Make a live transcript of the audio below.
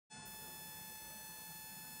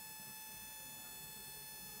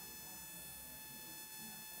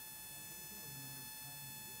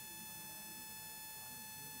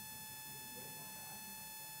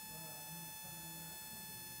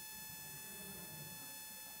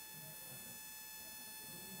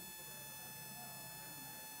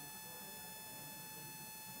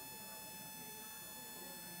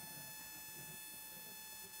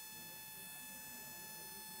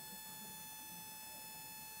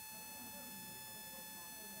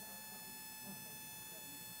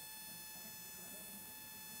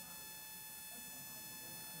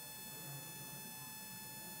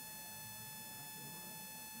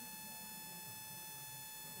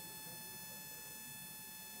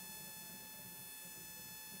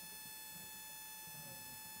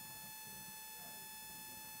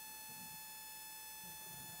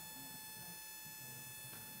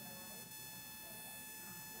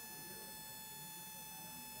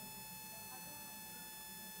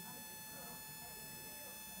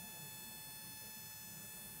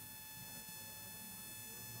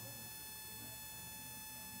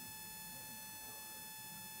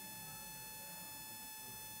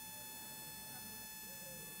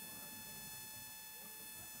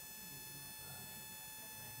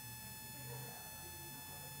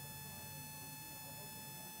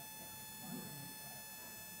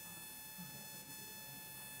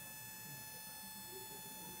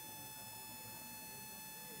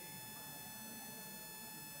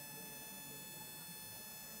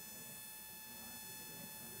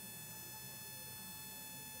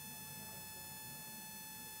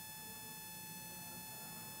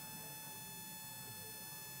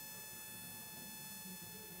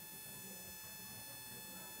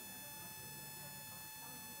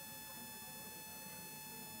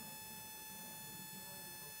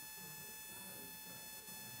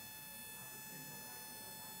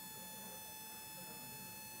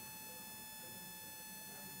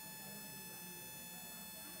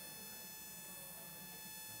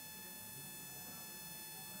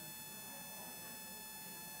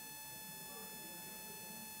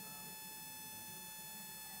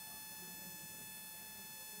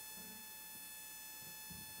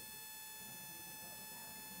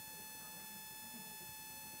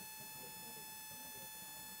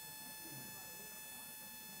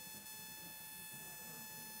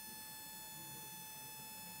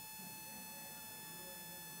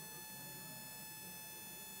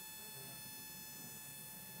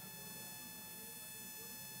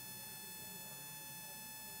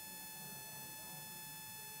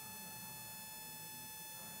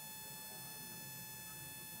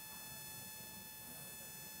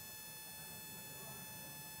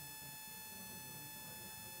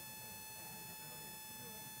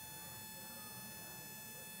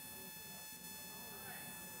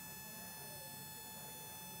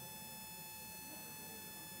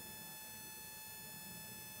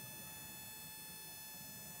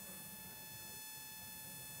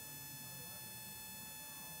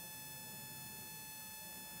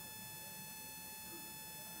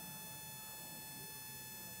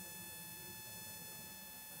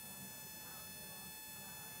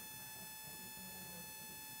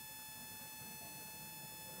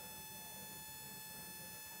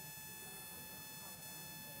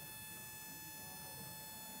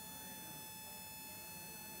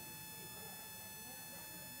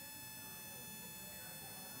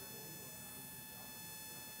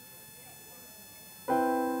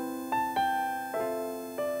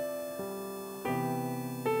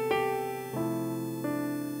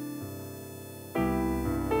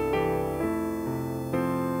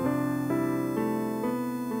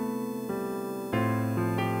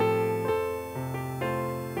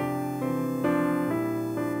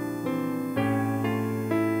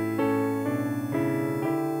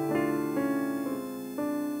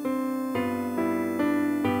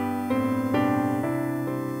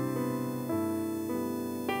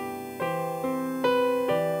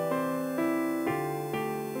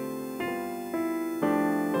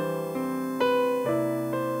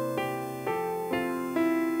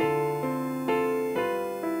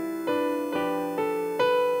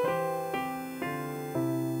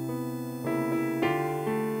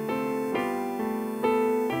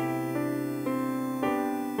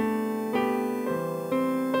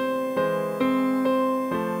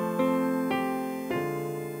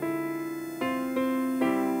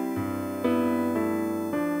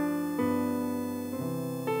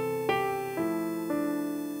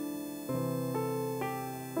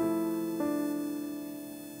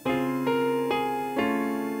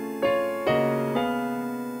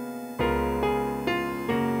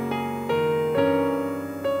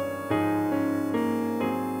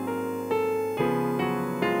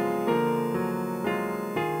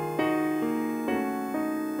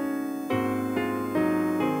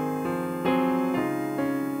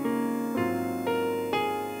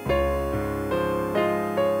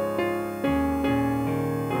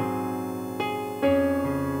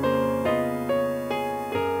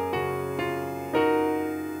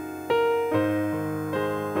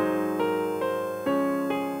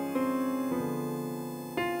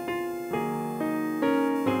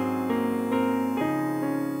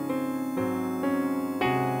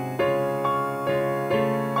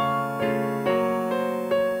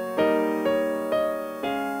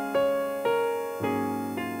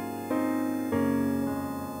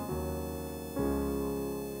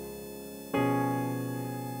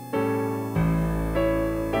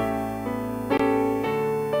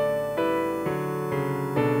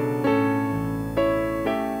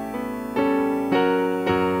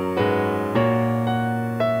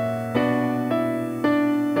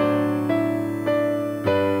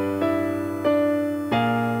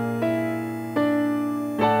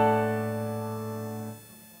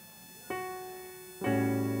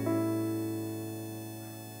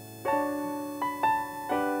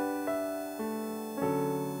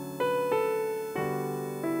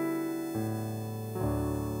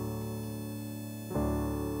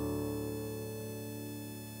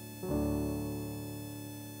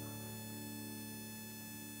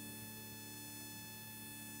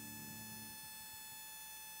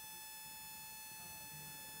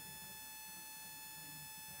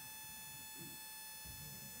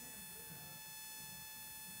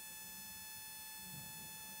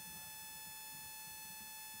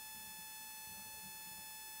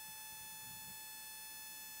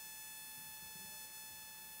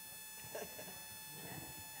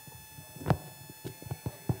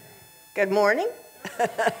Good morning.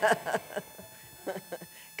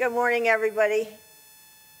 Good morning, everybody.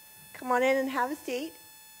 Come on in and have a seat.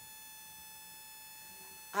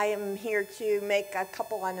 I am here to make a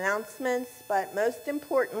couple announcements, but most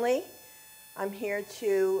importantly, I'm here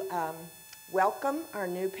to welcome our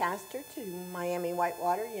new pastor to Miami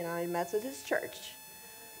Whitewater United Methodist Church.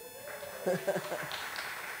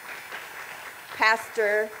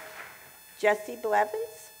 Pastor Jesse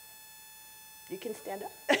Blevins. You can stand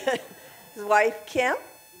up. His wife, Kim.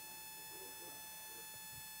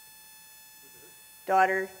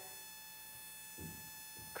 Daughter,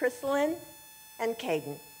 Chrysalyn, and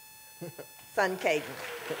Caden. Son, Caden.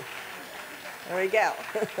 There we go.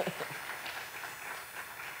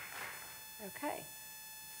 Okay.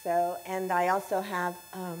 So, and I also have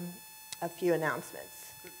a few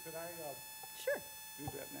announcements. Could I Sure. do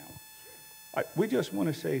that now? We just want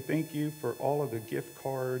to say thank you for all of the gift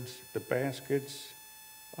cards, the baskets,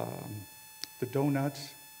 the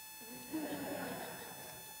donuts,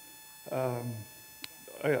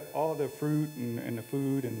 all the fruit and the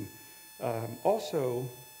food, and also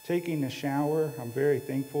taking the shower. I'm very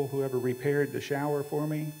thankful whoever repaired the shower for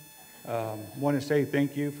me. Want to say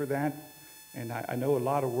thank you for that. And I know a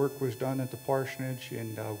lot of work was done at the parsonage,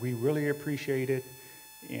 and we really appreciate it.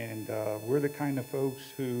 And we're the kind of folks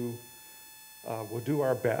who will do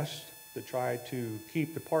our best to try to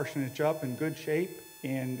keep the parsonage up in good shape.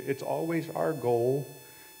 And it's always our goal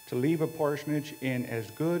to leave a parsonage in as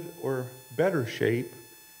good or better shape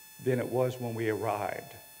than it was when we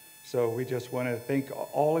arrived. So we just want to thank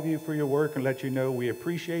all of you for your work and let you know we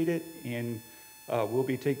appreciate it, and we'll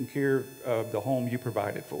be taking care of the home you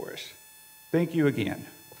provided for us. Thank you again.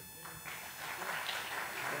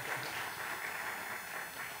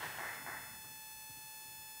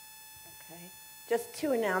 Okay. Just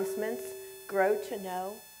two announcements. Grow to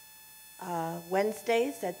Know.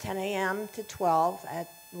 Wednesdays at 10 a.m. to 12 at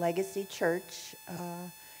Legacy Church.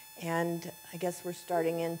 And I guess we're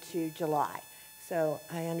starting into July. So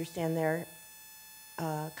I understand they're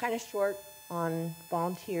kind of short on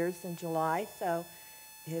volunteers in July. So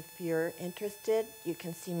if you're interested, you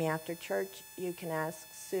can see me after church. You can ask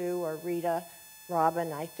Sue or Rita,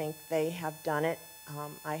 Robin. I think they have done it.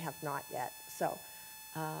 I have not yet. So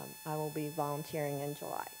I will be volunteering in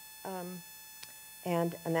July.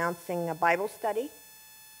 And announcing a Bible study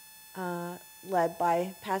led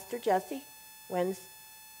by Pastor Jesse.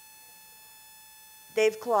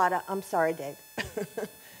 Dave Collada. I'm sorry, Dave.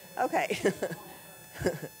 Okay.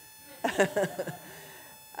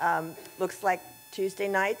 Looks like Tuesday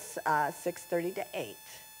nights, 6:30 to 8.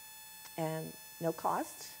 And no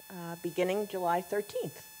cost, beginning July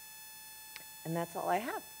 13th. And that's all I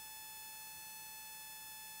have.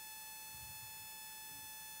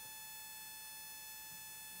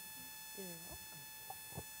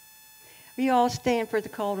 Will you all stand for the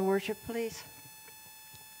call to worship, please?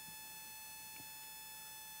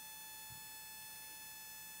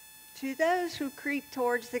 To those who creep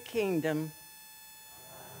towards the kingdom,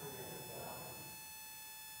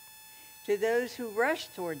 to those who rush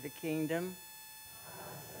toward the kingdom,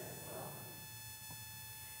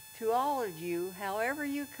 to all of you, however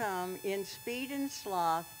you come, in speed and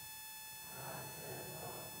sloth,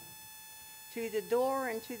 to the door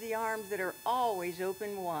and to the arms that are always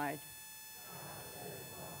open wide.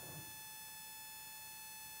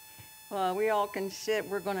 Well, we all can sit.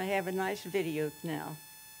 We're going to have a nice video now.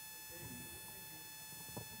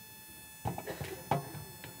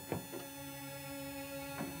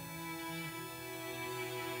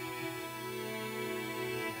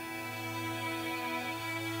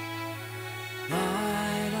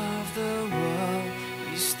 Light of the world,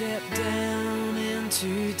 you step down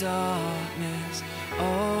into darkness.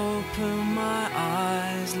 Open my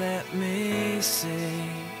eyes, let me see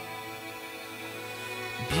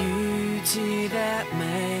beauty that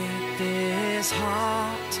made this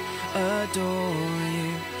heart adore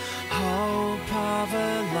you. Hope of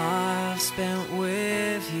a life spent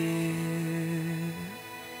with you.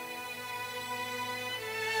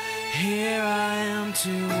 Here I am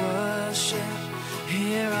to worship.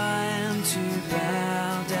 Here I am to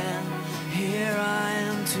bow down. Here I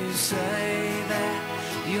am to say that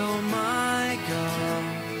you're my God.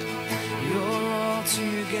 You're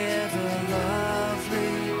altogether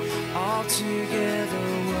lovely, altogether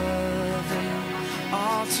worthy,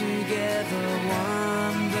 altogether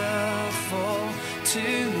wonderful to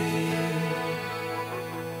me.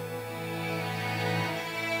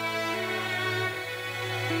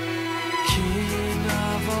 King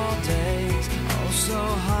of all days, oh so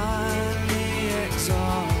highly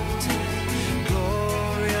exalted,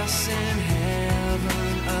 glorious in heaven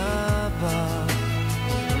above.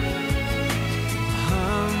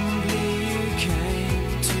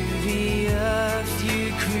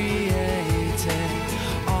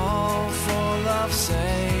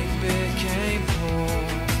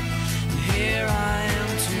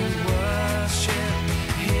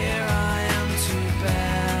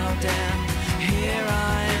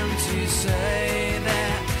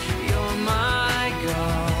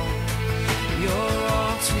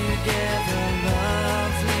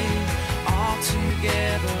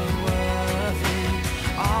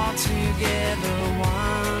 altogether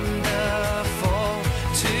wonderful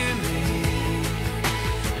to me.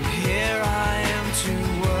 And here I am to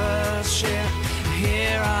worship,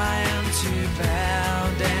 here I am to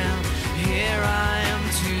bow down, here I am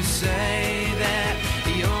to say that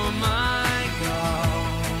you're my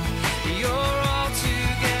God. You're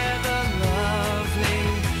altogether lovely,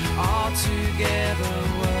 altogether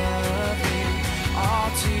worthy,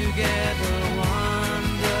 altogether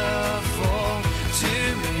wonderful to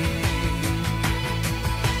me.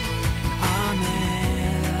 I'll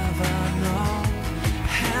never know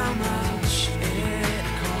how much it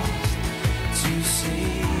costs to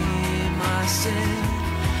see my sin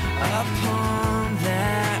upon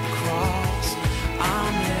that cross.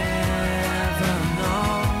 I'll never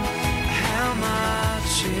know how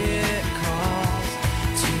much it costs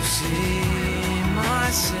to see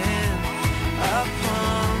my sin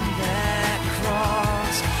upon that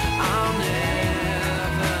cross. I'll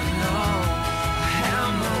never know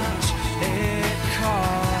how much it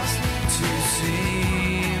costs to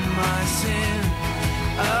see my sin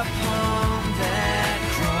upon that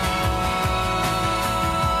cross.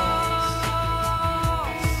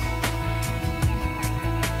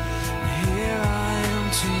 Here I am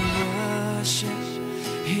to worship,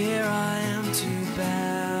 here I am to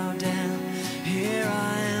bow down, here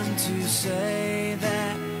I am to say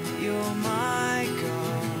that you're my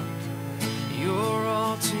God. You're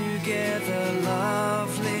altogether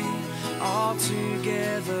lovely,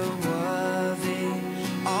 altogether worthy,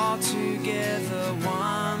 altogether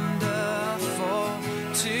wonderful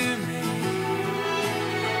to me.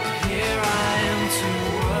 Here I am to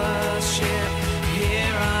worship,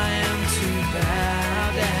 here I am to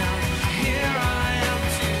bow down, here I am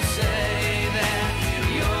to say that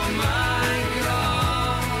you're my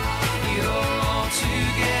God. You're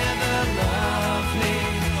altogether lovely,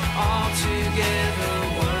 altogether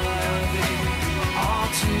worthy,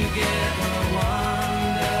 altogether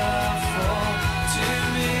wonderful to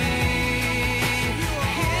me.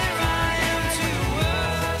 Here I am to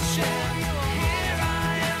worship, here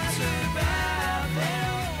I am to bow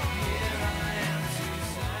down, here I am to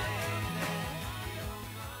say that you're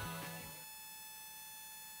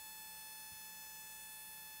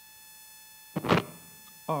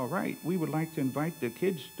All right, we would like to invite the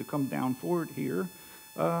kids to come down forward here.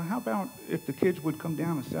 How about if the kids would come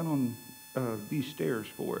down and sit on these stairs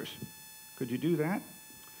for us? Could you do that?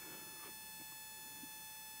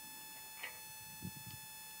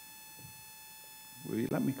 Will you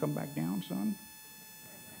let me come back down, son?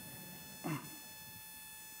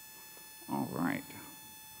 All right.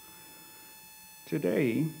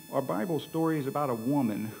 Today, our Bible story is about a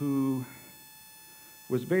woman who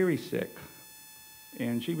was very sick.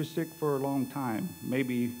 And she was sick for a long time.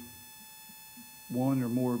 Maybe one or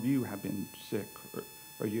more of you have been sick,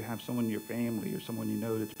 or you have someone in your family or someone you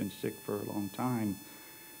know that's been sick for a long time.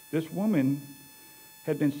 This woman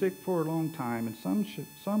had been sick for a long time, and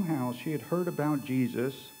somehow she had heard about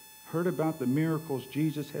Jesus, heard about the miracles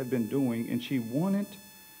Jesus had been doing, and she wanted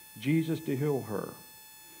Jesus to heal her.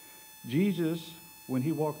 Jesus, when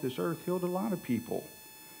he walked this earth, healed a lot of people.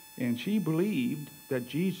 And she believed that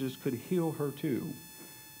Jesus could heal her too.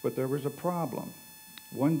 But there was a problem.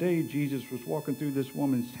 One day, Jesus was walking through this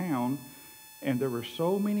woman's town, and there were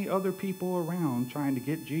so many other people around trying to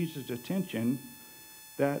get Jesus' attention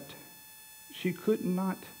that she could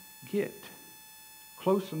not get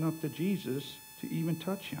close enough to Jesus to even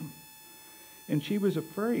touch him. And she was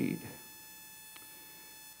afraid.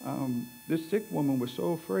 This sick woman was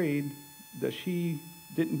so afraid that she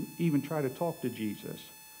didn't even try to talk to Jesus.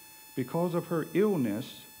 Because of her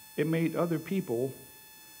illness, it made other people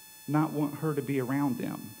not want her to be around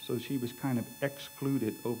them. So she was kind of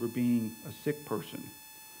excluded over being a sick person.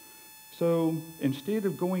 So instead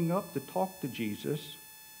of going up to talk to Jesus,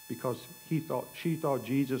 because she thought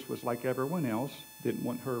Jesus was like everyone else, didn't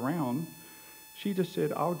want her around, she just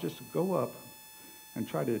said, I'll just go up and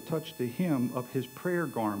try to touch the hem of his prayer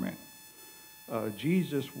garment.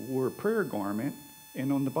 Jesus wore a prayer garment,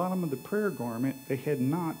 and on the bottom of the prayer garment, they had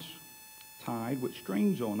knots tied with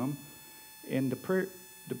strings on them, and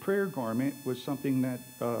the prayer garment was something that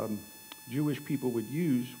Jewish people would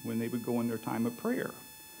use when they would go in their time of prayer.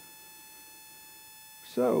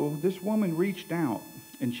 So this woman reached out,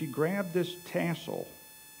 and she grabbed this tassel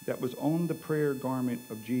that was on the prayer garment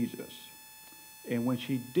of Jesus. And when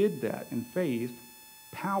she did that in faith,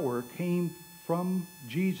 power came from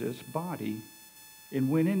Jesus' body and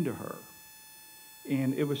went into her.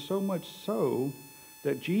 And it was so much so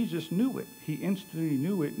that Jesus knew it. He instantly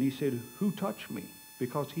knew it, and he said, "Who touched me?"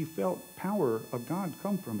 Because he felt power of God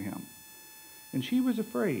come from him. And she was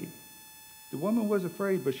afraid. The woman was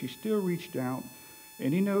afraid, but she still reached out.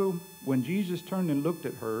 And when Jesus turned and looked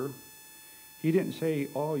at her, he didn't say,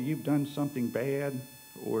 oh, you've done something bad,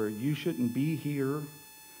 or you shouldn't be here,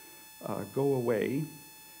 go away.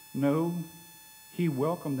 No, he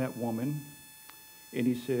welcomed that woman, and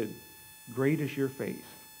he said, great is your faith.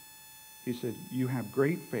 He said, you have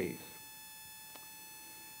great faith.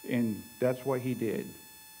 And that's what he did.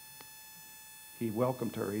 He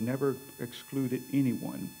welcomed her. He never excluded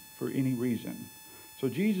anyone for any reason. So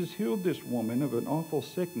Jesus healed this woman of an awful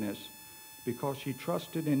sickness because she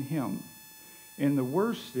trusted in him. And the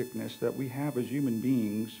worst sickness that we have as human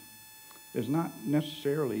beings is not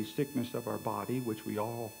necessarily sickness of our body, which we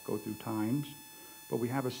all go through times, but we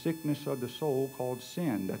have a sickness of the soul called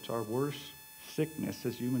sin. That's our worst sickness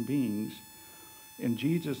as human beings. And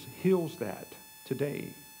Jesus heals that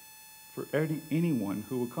today for anyone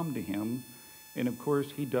who will come to him. And of course,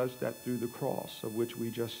 he does that through the cross, of which we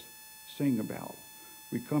just sing about.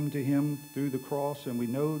 We come to him through the cross, and we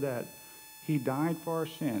know that he died for our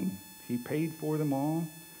sin. He paid for them all.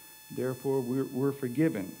 Therefore, we're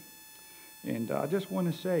forgiven. And I just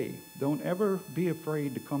want to say, don't ever be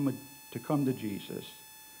afraid to come to Jesus.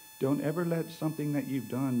 Don't ever let something that you've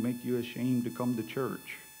done make you ashamed to come to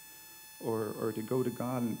church or to go to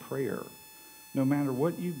God in prayer. No matter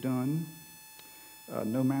what you've done,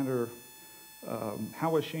 no matter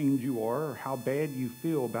how ashamed you are or how bad you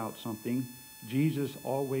feel about something, Jesus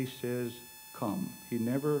always says, come. He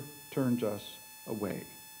never turns us away.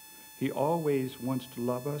 He always wants to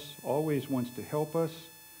love us, always wants to help us.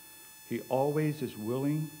 He always is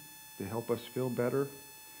willing to help us feel better.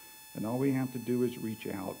 And all we have to do is reach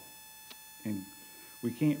out. And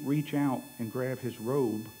we can't reach out and grab his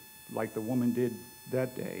robe like the woman did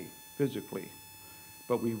that day physically.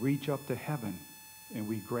 But we reach up to heaven and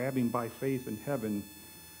we grab him by faith in heaven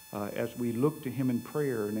as we look to him in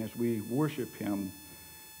prayer and as we worship him.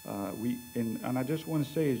 And I just want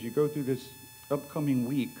to say, as you go through this upcoming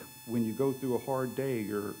week, when you go through a hard day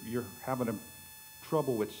or you're having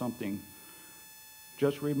trouble with something,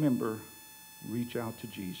 just remember, reach out to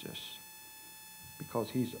Jesus, because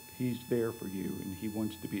he's there for you and he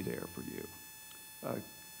wants to be there for you.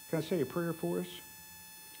 Can I say a prayer for us?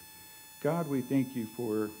 God, we thank you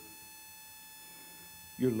for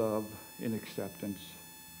your love and acceptance.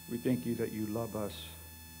 We thank you that you love us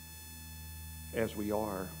as we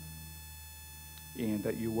are, and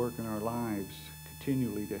that you work in our lives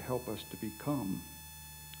continually to help us to become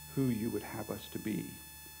who you would have us to be.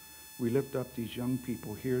 We lift up these young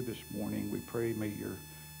people here this morning. We pray may your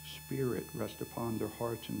spirit rest upon their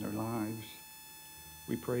hearts and their lives.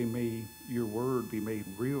 We pray may your word be made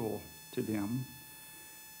real to them.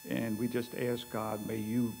 And we just ask, God, may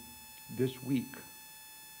you this week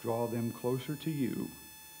draw them closer to you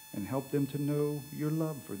and help them to know your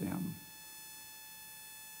love for them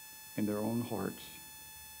in their own hearts.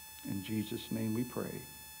 In Jesus' name we pray.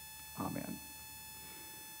 Amen.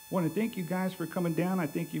 I want to thank you guys for coming down. I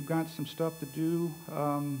think you've got some stuff to do.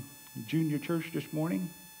 Junior church this morning.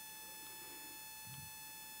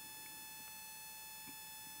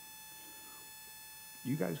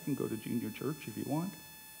 You guys can go to junior church if you want.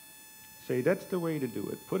 Say, that's the way to do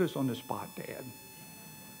it. Put us on the spot, Dad.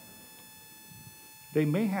 They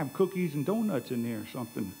may have cookies and donuts in there or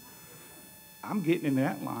something. I'm getting in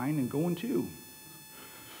that line and going too.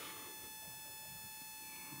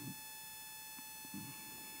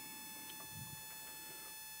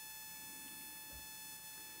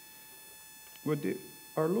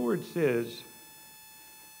 Our Lord says,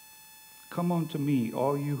 come unto me,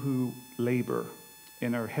 all you who labor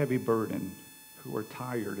and are heavy burdened, who are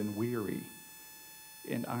tired and weary,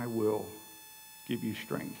 and I will give you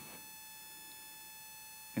strength,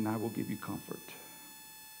 and I will give you comfort.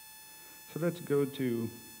 So let's go to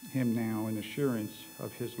him now in assurance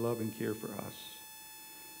of his love and care for us.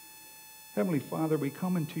 Heavenly Father, we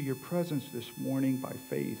come into your presence this morning by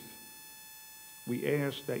faith. We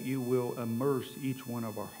ask that you will immerse each one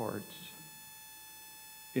of our hearts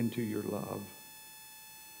into your love.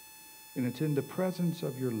 And it's in the presence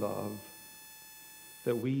of your love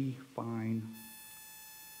that we find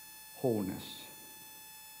wholeness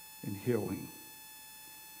and healing.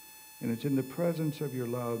 And it's in the presence of your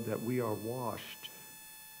love that we are washed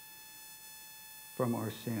from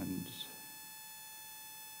our sins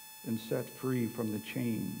and set free from the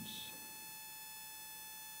chains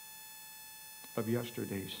of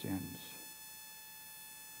yesterday's sins.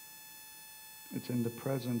 It's in the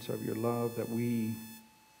presence of your love that we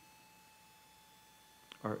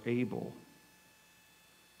are able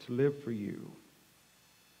to live for you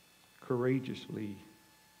courageously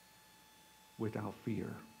without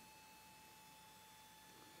fear.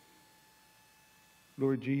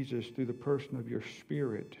 Lord Jesus, through the person of your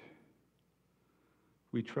Spirit,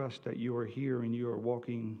 we trust that you are here and you are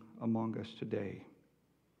walking among us today.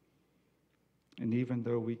 And even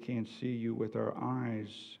though we can't see you with our eyes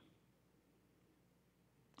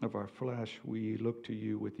of our flesh, we look to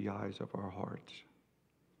you with the eyes of our hearts.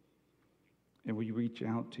 And we reach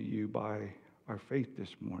out to you by our faith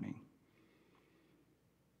this morning.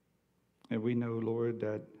 And we know, Lord,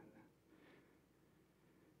 that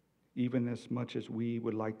even as much as we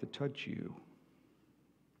would like to touch you,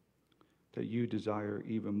 that you desire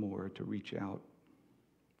even more to reach out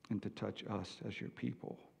and to touch us as your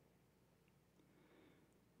people.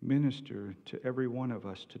 Minister to every one of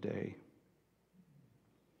us today.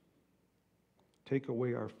 Take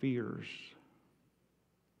away our fears.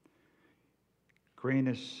 Grant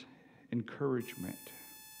us encouragement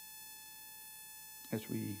as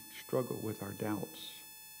we struggle with our doubts.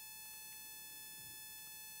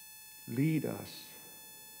 Lead us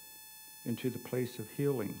into the place of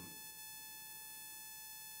healing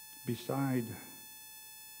beside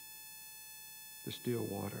the still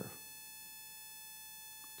water,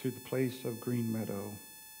 to the place of green meadow,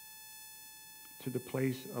 to the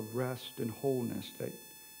place of rest and wholeness that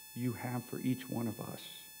you have for each one of us.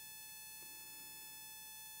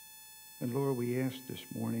 And Lord, we ask this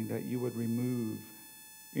morning that you would remove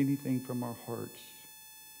anything from our hearts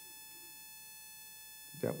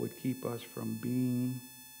that would keep us from being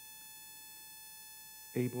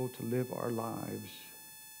able to live our lives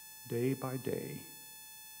day by day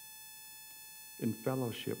in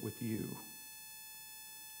fellowship with you,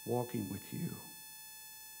 walking with you,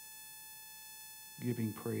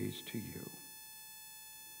 giving praise to you.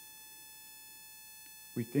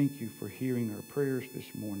 We thank you for hearing our prayers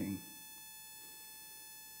this morning.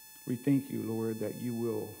 We thank you, Lord, that you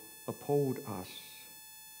will uphold us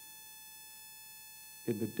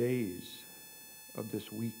in the days of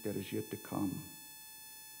this week that is yet to come.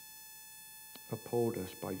 Uphold us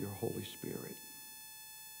by your Holy Spirit.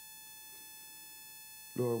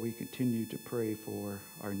 Lord, we continue to pray for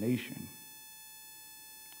our nation,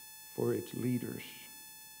 for its leaders,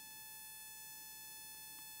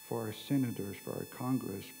 for our senators, for our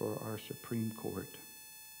Congress, for our Supreme Court.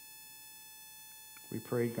 We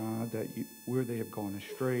pray, God, that where they have gone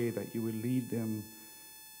astray, that you would lead them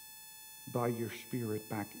by your Spirit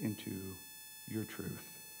back into your truth.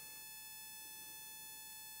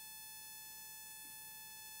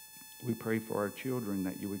 We pray for our children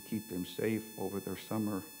that you would keep them safe over their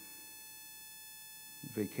summer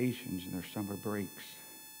vacations and their summer breaks.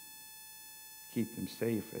 Keep them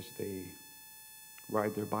safe as they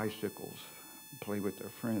ride their bicycles, play with their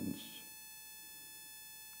friends,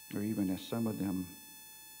 or even as some of them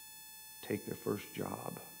take their first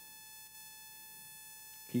job.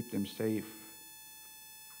 Keep them safe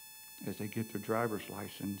as they get their driver's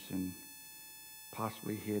license and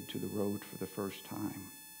possibly head to the road for the first time.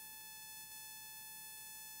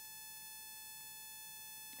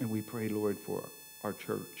 And we pray, Lord, for our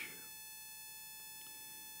church.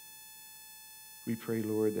 We pray,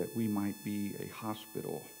 Lord, that we might be a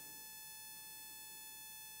hospital,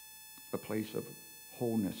 a place of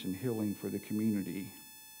wholeness and healing for the community,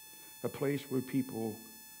 a place where people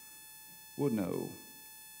will know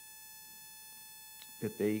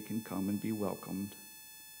that they can come and be welcomed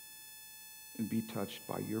and be touched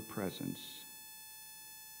by your presence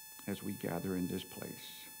as we gather in this place.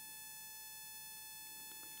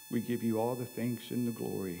 We give you all the thanks and the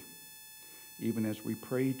glory, even as we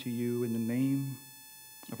pray to you in the name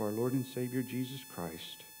of our Lord and Savior Jesus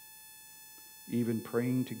Christ, even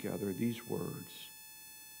praying together these words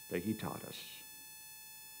that he taught us.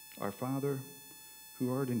 Our Father,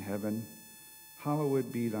 who art in heaven,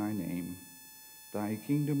 hallowed be thy name. Thy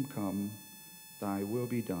kingdom come, thy will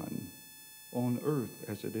be done, on earth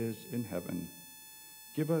as it is in heaven.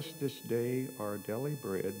 Give us this day our daily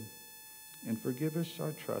bread, and forgive us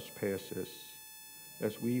our trespasses,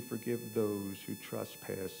 as we forgive those who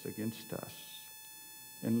trespass against us.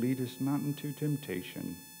 And lead us not into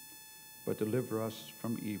temptation, but deliver us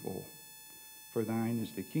from evil. For thine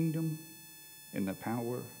is the kingdom, and the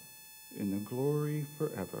power, and the glory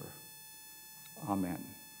forever. Amen.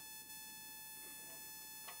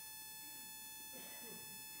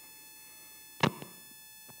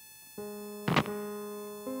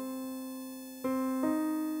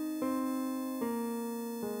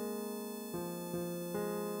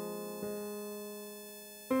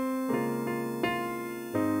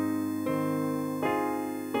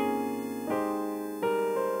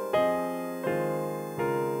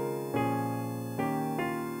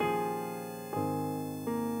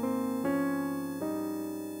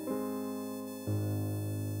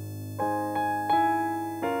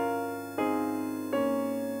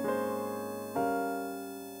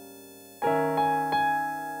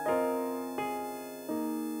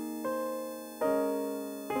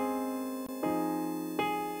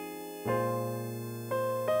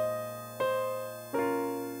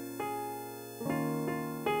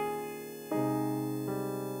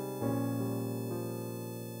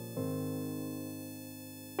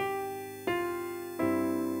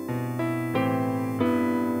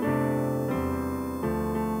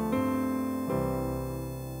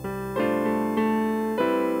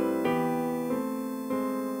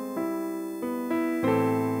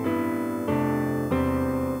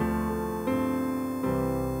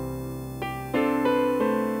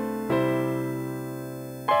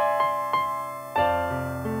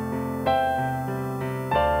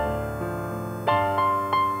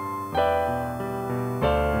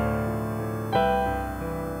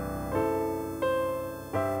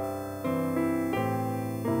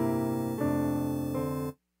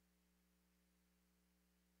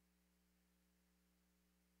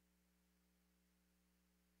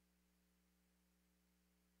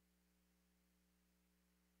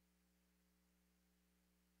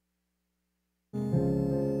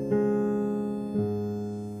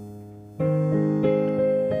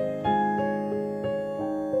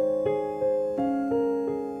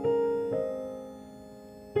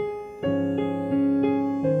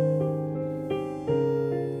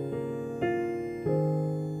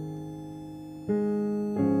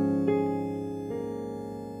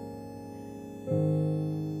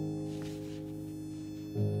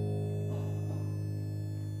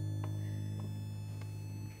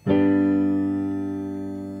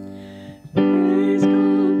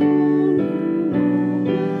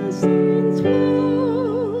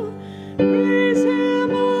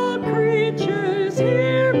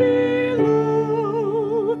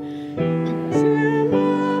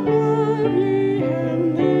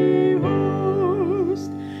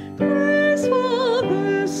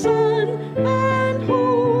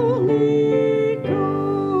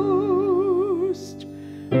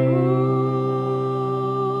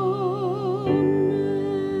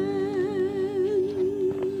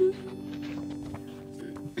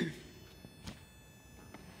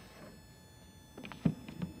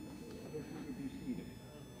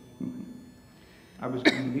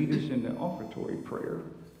 prayer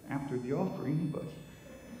after the offering, but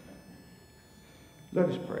let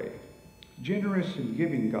us pray. Generous and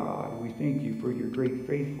giving God, we thank you for your great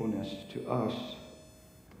faithfulness to us.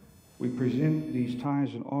 We present these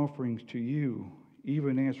tithes and offerings to you,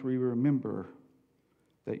 even as we remember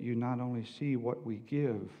that you not only see what we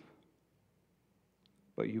give,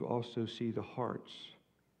 but you also see the hearts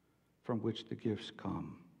from which the gifts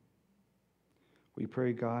come. We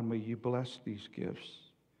pray, God, may you bless these gifts.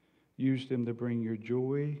 Use them to bring your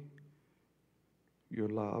joy, your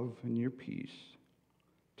love, and your peace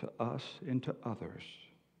to us and to others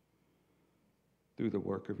through the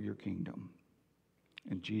work of your kingdom.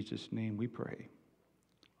 In Jesus' name we pray.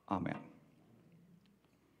 Amen.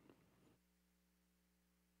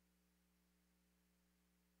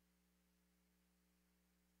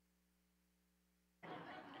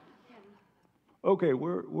 Okay,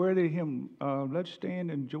 we're at a hymn. Let's stand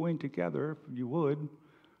and join together, if you would,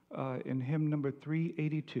 in hymn number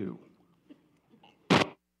 382.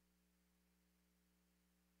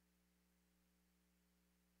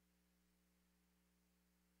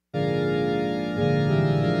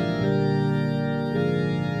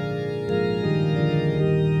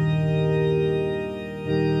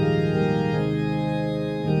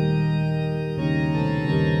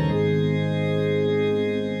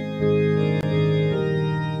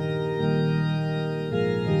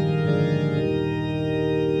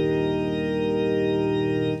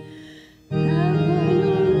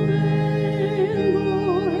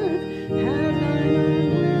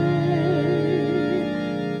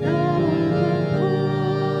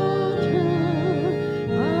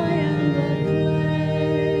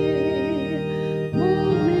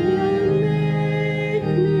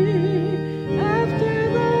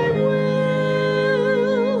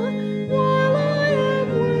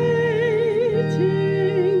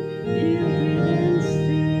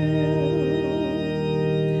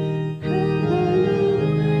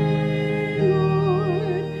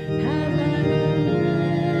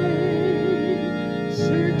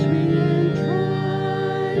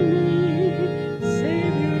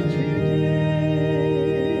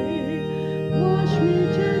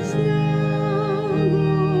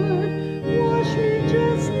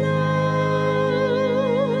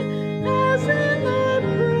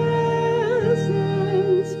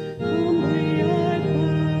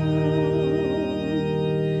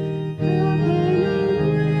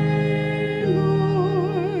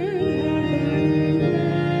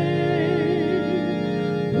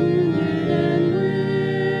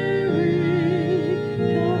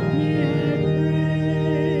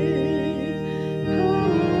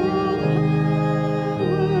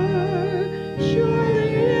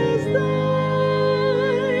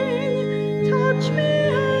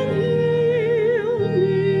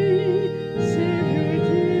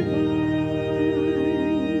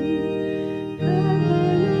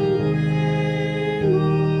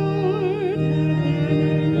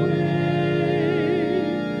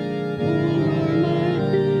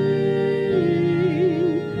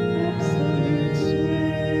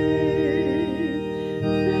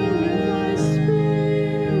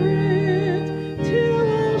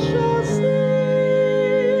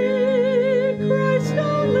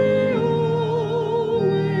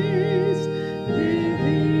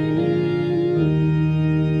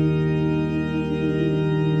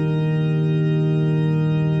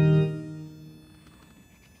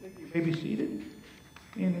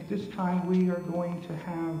 We are going to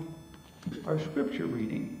have our scripture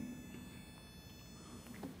reading.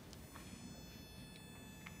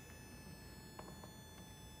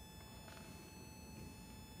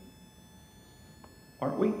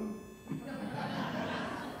 Aren't we?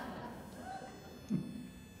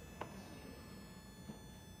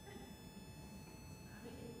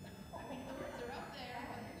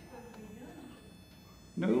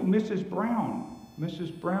 No, Mrs. Brown.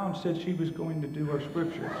 Mrs. Brown said she was going to do our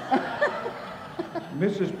scripture.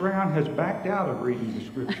 Mrs. Brown has backed out of reading the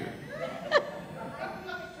scripture.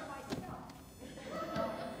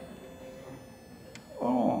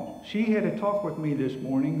 Oh, she had a talk with me this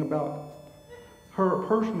morning about her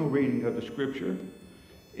personal reading of the scripture,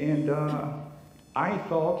 and I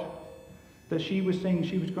thought that she was saying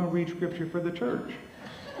she was going to read scripture for the church.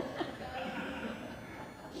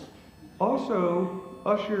 Also,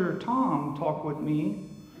 Usher Tom talked with me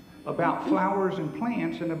about flowers and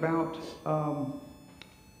plants and about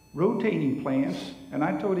rotating plants, and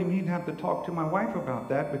I told him he'd have to talk to my wife about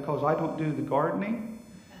that because I don't do the gardening.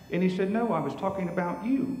 And he said, no, I was talking about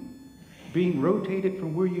you being rotated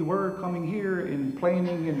from where you were, coming here and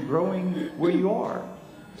planting and growing where you are.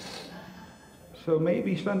 So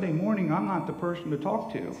maybe Sunday morning I'm not the person to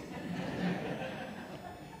talk to.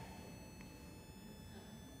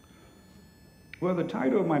 Well, the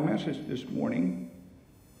title of my message this morning,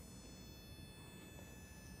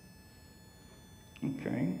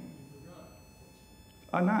 okay.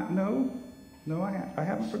 No, I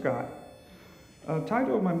haven't forgot.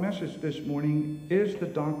 Title of my message this morning is The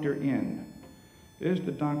Doctor In. Is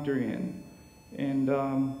the Doctor In. And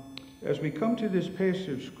as we come to this passage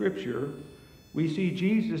of Scripture, we see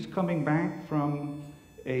Jesus coming back from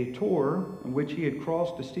a tour in which he had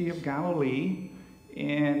crossed the Sea of Galilee.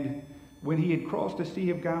 And when he had crossed the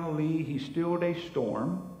Sea of Galilee, he stilled a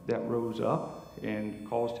storm that rose up and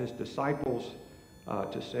caused his disciples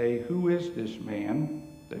to say, "Who is this man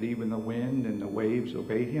that even the wind and the waves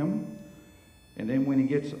obey him?" And then when he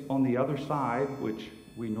gets on the other side, which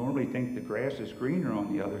we normally think the grass is greener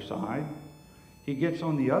on the other side, he gets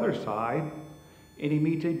on the other side and he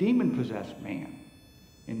meets a demon-possessed man.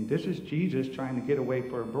 And this is Jesus trying to get away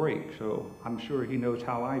for a break, so I'm sure he knows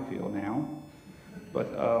how I feel now.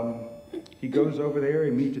 But he goes over there,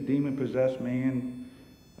 he meets a demon-possessed man.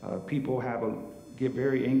 People get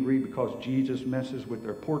very angry because Jesus messes with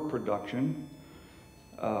their pork production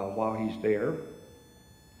while he's there.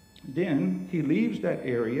 Then he leaves that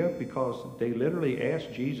area because they literally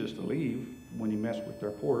asked Jesus to leave when he messed with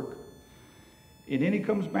their pork. And then he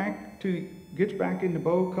gets back in the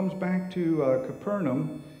boat, comes back to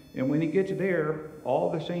Capernaum, and when he gets there,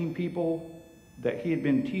 all the same people that he had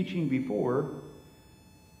been teaching before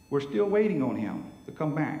were still waiting on him to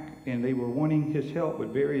come back, and they were wanting his help with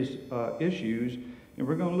various issues. And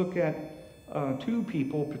we're going to look at two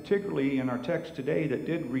people, particularly in our text today, that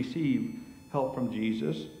did receive help from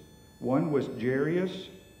Jesus. One was Jairus.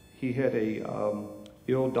 He had a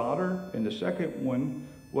ill daughter, and the second one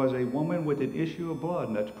was a woman with an issue of blood,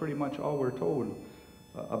 and that's pretty much all we're told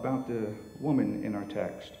about the woman in our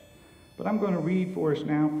text. But I'm going to read for us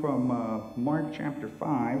now from Mark chapter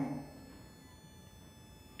 5,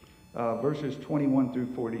 verses 21 through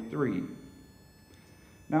 43.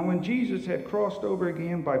 Now when Jesus had crossed over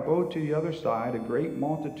again by boat to the other side, a great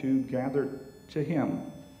multitude gathered to him,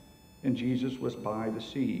 and Jesus was by the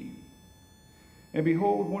sea. And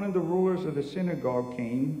behold, one of the rulers of the synagogue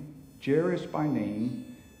came, Jairus by name,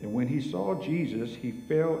 and when he saw Jesus, he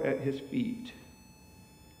fell at his feet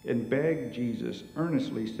and begged Jesus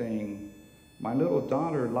earnestly, saying, "My little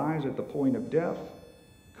daughter lies at the point of death.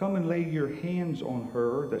 Come and lay your hands on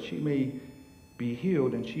her, that she may be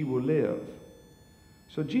healed, and she will live."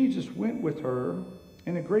 So Jesus went with her,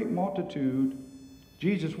 and a great multitude,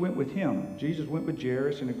 Jesus went with him. Jesus went with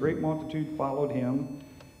Jairus, and a great multitude followed him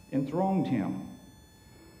and thronged him.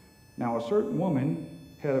 Now a certain woman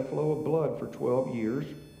had a flow of blood for 12 years,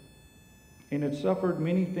 and had suffered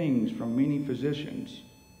many things from many physicians.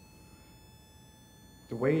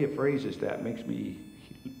 The way it phrases that makes me,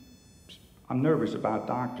 I'm nervous about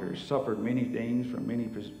doctors. Suffered many things from many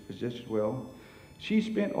physicians. Well, she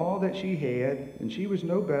spent all that she had, and she was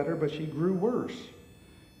no better, but she grew worse.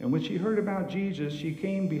 And when she heard about Jesus, she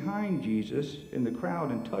came behind Jesus in the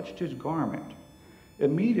crowd and touched his garment.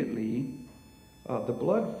 Immediately, the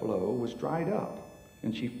blood flow was dried up,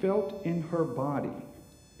 and she felt in her body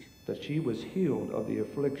that she was healed of the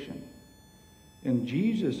affliction. And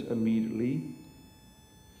Jesus immediately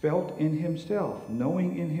felt in himself,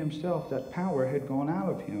 knowing in himself that power had gone out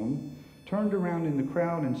of him, turned around in the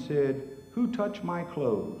crowd and said, "Who touched my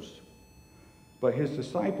clothes?" But his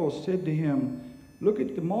disciples said to him, "Look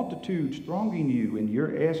at the multitudes thronging you, and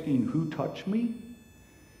you're asking, 'Who touched me?'"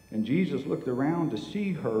 And Jesus looked around to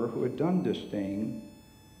see her who had done this thing.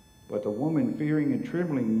 But the woman, fearing and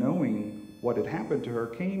trembling, knowing what had happened to her,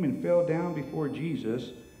 came and fell down before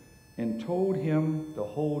Jesus and told him the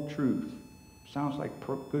whole truth. Sounds like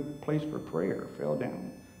a good place for prayer. Fell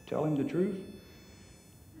down, tell him the truth.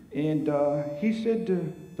 And he said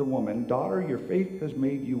to the woman, "Daughter, your faith has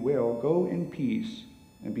made you well. Go in peace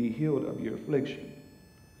and be healed of your affliction."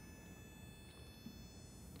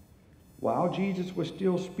 While Jesus was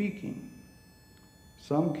still speaking,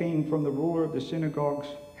 some came from the ruler of the synagogue's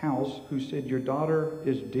house who said, "Your daughter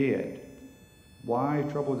is dead. Why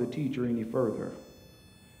trouble the teacher any further?"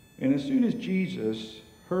 And as soon as Jesus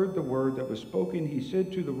heard the word that was spoken, he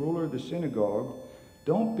said to the ruler of the synagogue,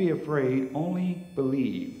 "Don't be afraid, only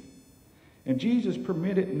believe." And Jesus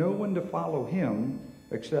permitted no one to follow him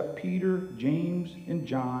except Peter, James, and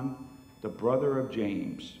John, the brother of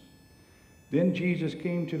James. Then Jesus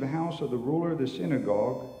came to the house of the ruler of the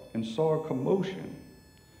synagogue and saw a commotion,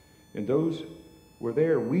 and those were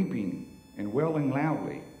there weeping and wailing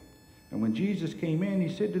loudly. And when Jesus came in, he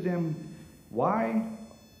said to them, "Why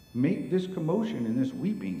make this commotion and this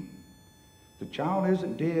weeping? The child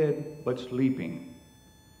isn't dead, but sleeping."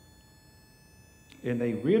 And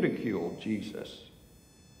they ridiculed Jesus.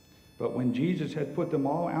 But when Jesus had put them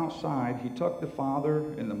all outside, he took the father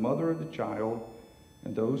and the mother of the child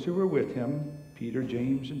and those who were with him, Peter,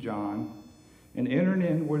 James, and John, and entered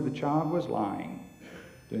in where the child was lying.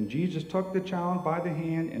 Then Jesus took the child by the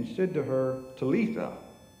hand and said to her, Talitha,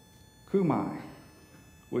 cumi,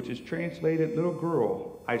 which is translated, little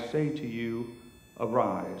girl, I say to you,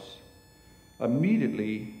 arise.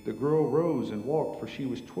 Immediately the girl rose and walked, for she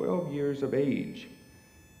was 12 years of age,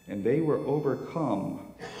 and they were overcome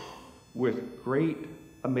with great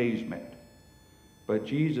amazement. But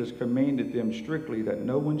Jesus commanded them strictly that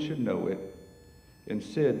no one should know it, and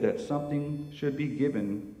said that something should be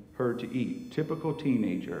given her to eat. Typical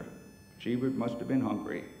teenager. She must have been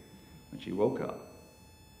hungry when she woke up.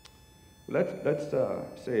 Let's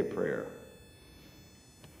say a prayer.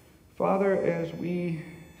 Father, as we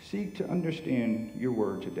seek to understand your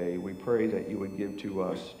word today, we pray that you would give to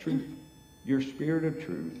us truth, your spirit of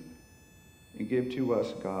truth, and give to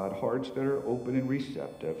us, God, hearts that are open and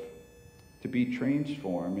receptive to be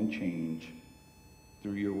transformed and changed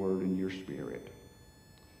through your word and your spirit.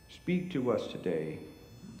 Speak to us today.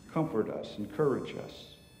 Comfort us, encourage us.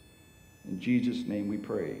 In Jesus' name we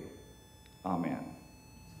pray. Amen.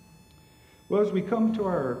 Well, as we come to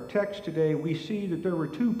our text today, we see that there were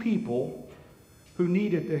two people who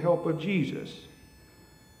needed the help of Jesus.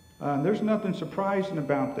 There's nothing surprising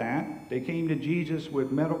about that. They came to Jesus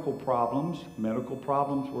with medical problems. Medical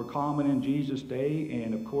problems were common in Jesus' day,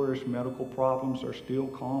 and of course, medical problems are still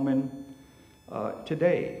common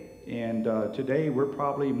today. And today, we're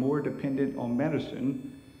probably more dependent on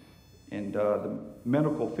medicine and the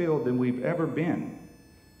medical field than we've ever been.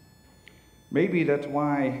 Maybe that's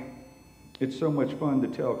why it's so much fun to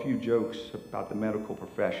tell a few jokes about the medical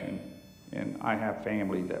profession. And I have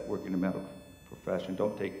family that work in the medical profession.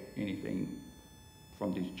 Don't take anything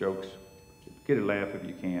from these jokes. Get a laugh if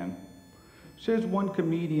you can. Says one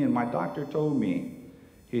comedian, my doctor told me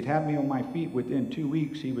he'd have me on my feet within 2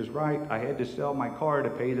 weeks. He was right. I had to sell my car to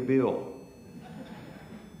pay the bill.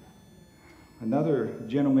 Another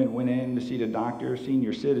gentleman went in to see the doctor,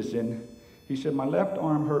 senior citizen. He said, my left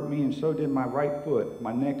arm hurt me and so did my right foot,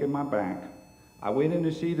 my neck and my back. I went in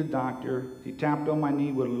to see the doctor. He tapped on my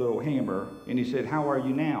knee with a little hammer and he said, how are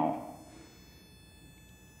you now?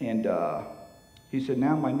 And he said,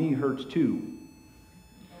 now my knee hurts too.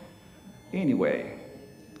 Anyway,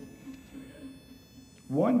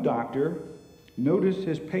 one doctor noticed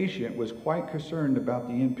his patient was quite concerned about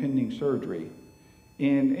the impending surgery.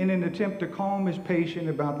 And in an attempt to calm his patient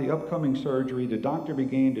about the upcoming surgery, the doctor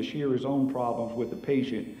began to share his own problems with the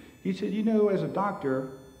patient. He said, you know, as a doctor,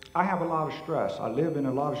 I have a lot of stress. I live in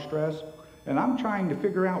a lot of stress, and I'm trying to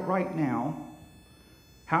figure out right now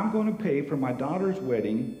how I'm going to pay for my daughter's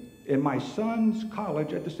wedding and my son's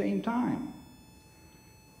college at the same time.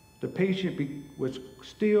 The patient was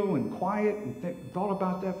still and quiet and thought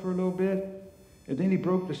about that for a little bit. And then he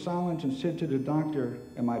broke the silence and said to the doctor,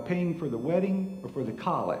 am I paying for the wedding or for the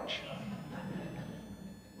college?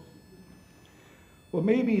 Well,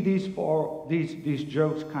 maybe these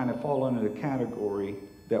jokes kind of fall under the category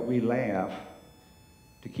that we laugh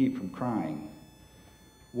to keep from crying.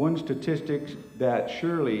 One statistic that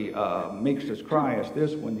surely makes us cry is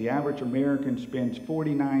this one. The average American spends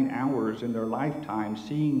 49 hours in their lifetime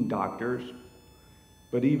seeing doctors.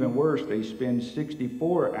 But even worse, they spend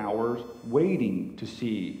 64 hours waiting to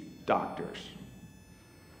see doctors.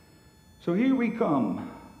 So here we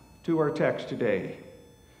come to our text today.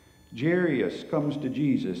 Jairus comes to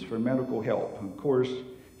Jesus for medical help. Of course,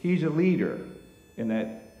 he's a leader in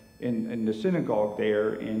the synagogue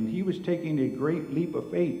there, and he was taking a great leap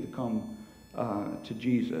of faith to come to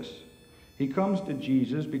Jesus. He comes to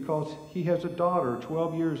Jesus because he has a daughter,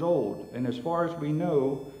 12 years old, and as far as we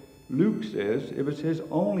know, Luke says it was his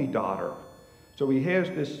only daughter. So he has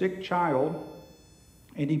this sick child,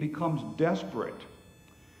 and he becomes desperate.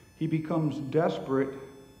 He becomes desperate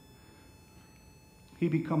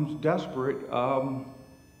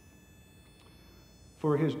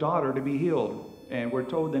for his daughter to be healed. And we're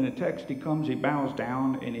told in the text, he comes, he bows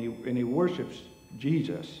down, and he worships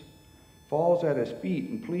Jesus, falls at his feet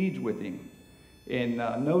and pleads with him. And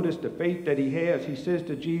notice the faith that he has. He says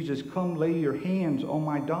to Jesus, come lay your hands on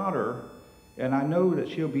my daughter, and I know that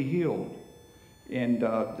she'll be healed. And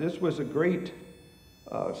this was a great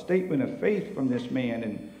statement of faith from this man.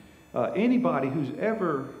 And anybody who's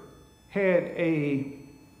ever had a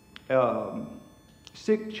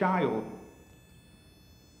sick child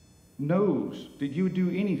knows that you would do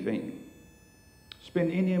anything,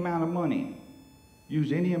 spend any amount of money,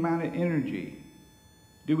 use any amount of energy,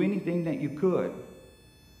 do anything that you could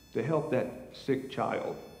to help that sick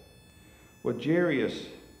child. Well, Jairus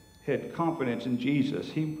had confidence in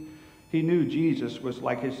Jesus. He knew Jesus was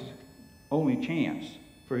like his only chance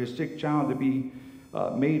for his sick child to be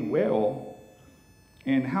made well.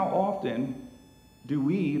 And how often do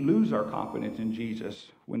we lose our confidence in Jesus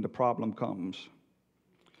when the problem comes?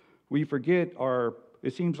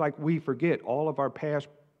 It seems like we forget all of our past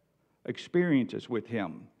experiences with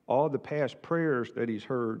him, all the past prayers that he's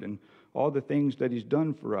heard, and all the things that he's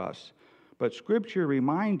done for us. But Scripture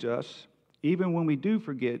reminds us, even when we do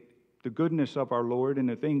forget the goodness of our Lord and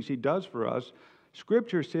the things he does for us,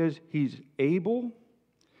 Scripture says he's able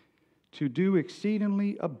to do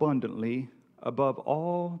exceedingly abundantly above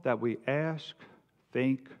all that we ask,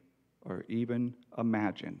 think, or even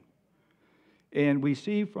imagine. And we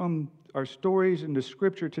see from our stories in the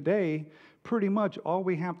Scripture today, pretty much all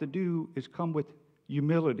we have to do is come with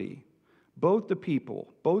humility. Both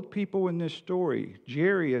people in this story,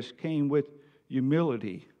 Jairus came with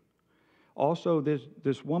humility. Also,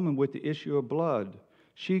 this woman with the issue of blood,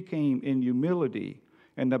 she came in humility.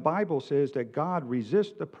 And the Bible says that God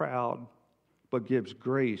resists the proud, but gives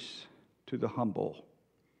grace to the humble.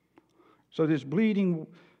 So this bleeding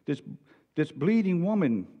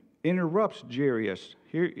woman interrupts Jairus.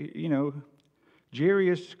 Here,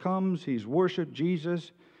 Jairus comes, he's worshiped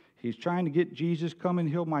Jesus. He's trying to get Jesus, come and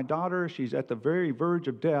heal my daughter. She's at the very verge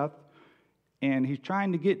of death. And he's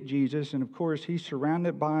trying to get Jesus. And of course, he's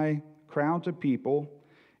surrounded by crowds of people.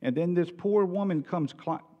 And then this poor woman comes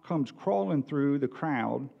crawling through the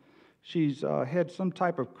crowd. She's had some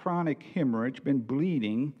type of chronic hemorrhage, been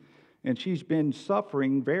bleeding, and she's been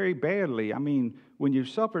suffering very badly. I mean, when you've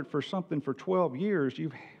suffered for something for 12 years,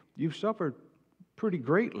 you've suffered pretty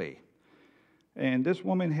greatly. And this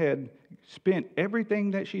woman had spent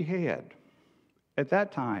everything that she had. At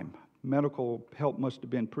that time, medical help must have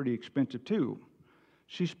been pretty expensive too.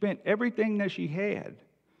 She spent everything that she had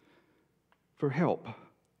for help.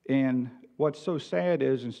 And what's so sad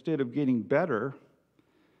is instead of getting better,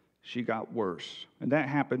 she got worse. And that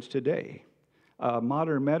happens today.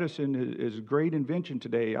 Modern medicine is a great invention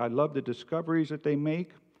today. I love the discoveries that they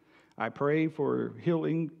make. I pray for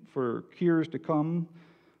healing, for cures to come,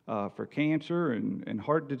 for cancer and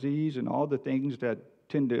heart disease and all the things that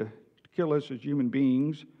tend to kill us as human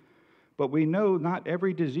beings. But we know not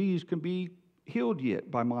every disease can be healed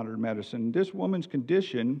yet by modern medicine. This woman's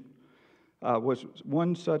condition was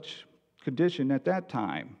one such condition at that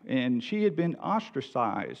time. And she had been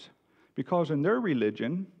ostracized because in their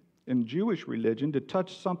religion, in Jewish religion, to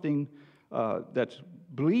touch something that's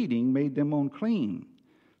bleeding made them unclean.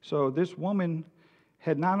 So this woman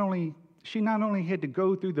had not only had to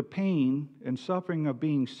go through the pain and suffering of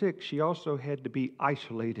being sick, she also had to be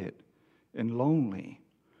isolated and lonely.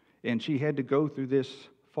 And she had to go through this,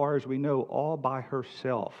 far as we know, all by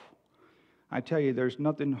herself. I tell you, there's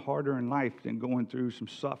nothing harder in life than going through some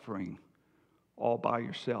suffering all by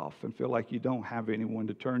yourself and feel like you don't have anyone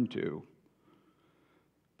to turn to.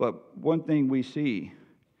 But one thing we see,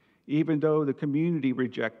 even though the community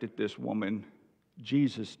rejected this woman,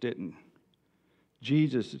 Jesus didn't.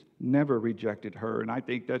 Jesus never rejected her, and I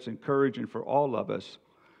think that's encouraging for all of us,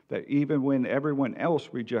 that even when everyone else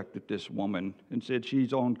rejected this woman and said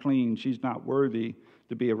she's unclean, she's not worthy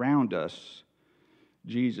to be around us,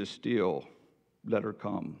 Jesus still let her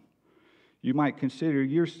come. You might consider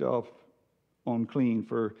yourself unclean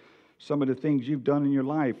for some of the things you've done in your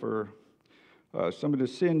life or some of the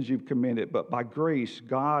sins you've committed, but by grace,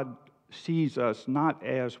 God sees us not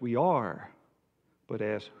as we are, but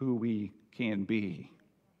as who we can be.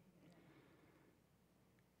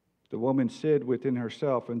 The woman said within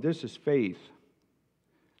herself, and this is faith.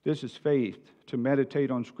 This is faith, to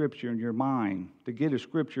meditate on Scripture in your mind, to get a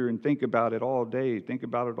Scripture and think about it all day, think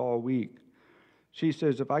about it all week. She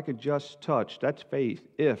says, if I could just touch, that's faith,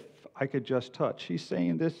 if I could just touch. She's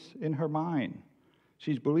saying this in her mind.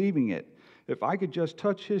 She's believing it. If I could just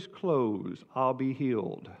touch his clothes, I'll be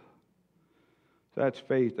healed. That's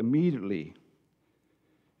faith. Immediately,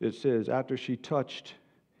 it says, after she touched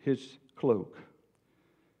his cloak,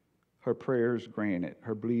 her prayers granted,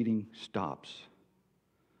 her bleeding stops.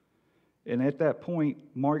 And at that point,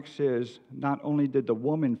 Mark says, not only did the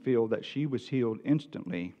woman feel that she was healed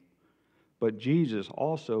instantly, but Jesus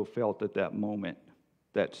also felt at that moment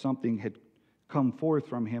that something had come forth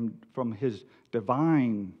from him, from his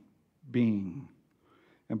divine being,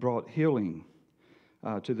 and brought healing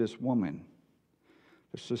to this woman.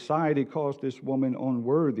 The society calls this woman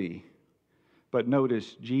unworthy, but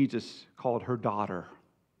notice Jesus called her daughter.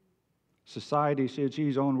 Society said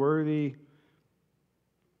she's unworthy.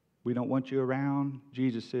 We don't want you around.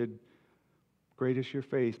 Jesus said, great is your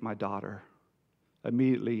faith, my daughter.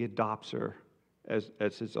 Immediately he adopts her as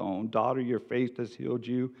his own. Daughter, your faith has healed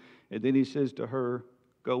you. And then he says to her,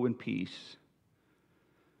 Go in peace.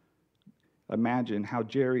 Imagine how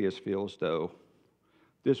Jairus feels, though.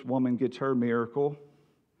 This woman gets her miracle,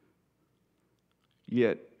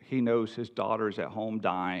 yet he knows his daughter's at home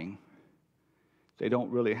dying. They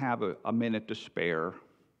don't really have a minute to spare.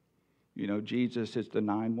 You know, Jesus is the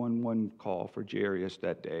 911 call for Jairus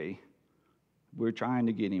that day. We're trying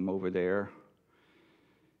to get him over there.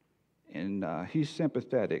 And he's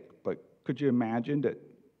sympathetic, but could you imagine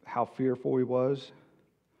how fearful he was?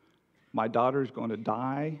 My daughter's going to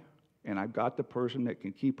die, and I've got the person that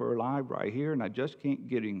can keep her alive right here, and I just can't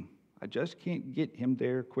get him. I just can't get him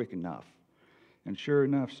there quick enough. And sure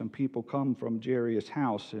enough, some people come from Jairus'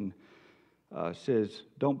 house and says,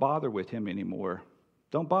 don't bother with him anymore.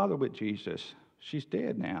 Don't bother with Jesus. She's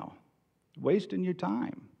dead now. Wasting your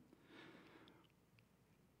time.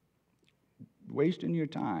 Wasting your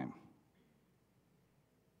time.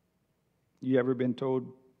 You ever been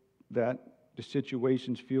told that the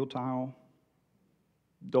situation's futile?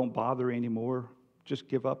 Don't bother anymore. Just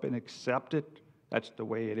give up and accept it. That's the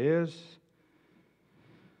way it is.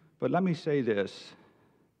 But let me say this.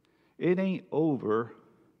 It ain't over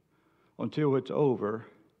until it's over.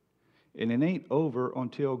 And it ain't over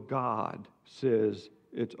until God says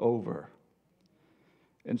it's over.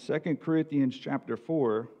 In 2 Corinthians chapter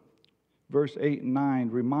 4, verse 8 and 9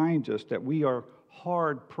 reminds us that we are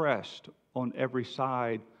hard pressed on every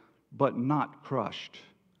side, but not crushed.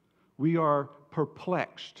 We are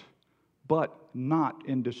perplexed, but not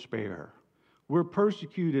in despair. We're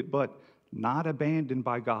persecuted, but not abandoned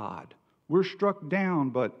by God. We're struck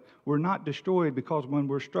down, but we're not destroyed, because when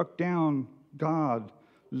we're struck down, God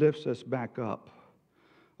lifts us back up.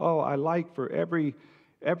 Oh, I like for every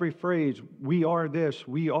phrase, we are this,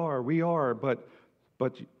 we are, but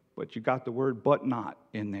you got the word but not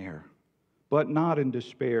in there. But not in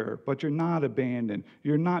despair, but you're not abandoned,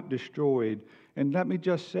 you're not destroyed. And let me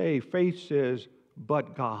just say, faith says,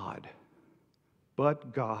 but God.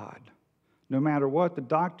 But God. No matter what the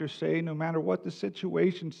doctors say, no matter what the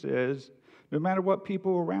situation says, no matter what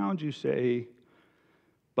people around you say,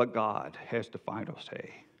 but God has the final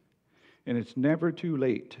say. And it's never too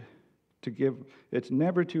late it's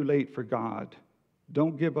never too late for God.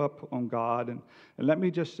 Don't give up on God. And let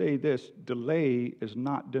me just say this, delay is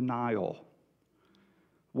not denial.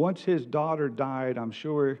 Once his daughter died, I'm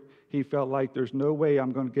sure he felt like there's no way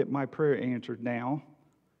I'm going to get my prayer answered now.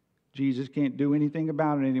 Jesus can't do anything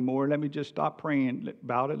about it anymore. Let me just stop praying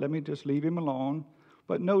about it. Let me just leave him alone.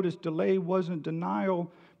 But notice, delay wasn't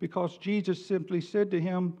denial, because Jesus simply said to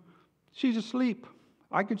him, she's asleep.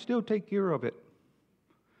 I can still take care of it.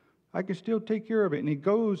 I can still take care of it. And he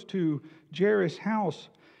goes to Jairus' house.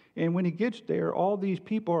 And when he gets there, all these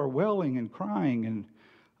people are wailing and crying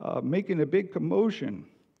and making a big commotion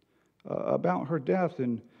about her death.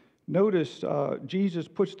 And notice Jesus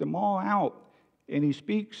puts them all out, and he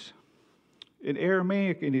speaks in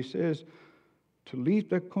Aramaic, and he says,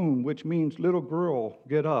 Talitha kum, which means little girl,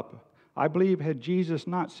 get up. I believe had Jesus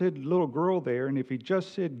not said little girl there, and if he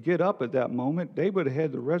just said get up at that moment, they would have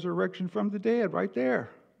had the resurrection from the dead right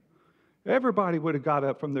there. Everybody would have got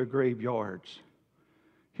up from their graveyards.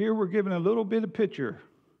 Here we're given a little bit of picture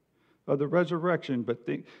of the resurrection, but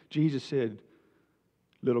Jesus said,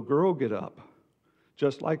 little girl, get up.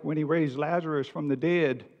 Just like when he raised Lazarus from the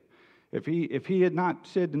dead, if he had not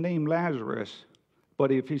said the name Lazarus,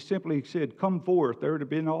 but if he simply said, come forth, there would have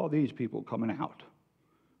been all these people coming out.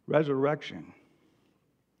 Resurrection.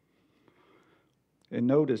 And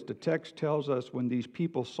notice the text tells us when these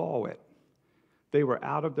people saw it, they were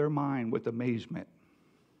out of their mind with amazement.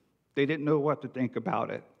 They didn't know what to think about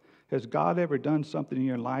it. Has God ever done something in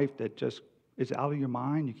your life that just is out of your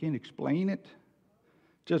mind? You can't explain it.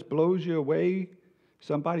 Just blows you away.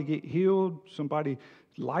 Somebody get healed. Somebody's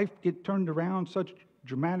life get turned around such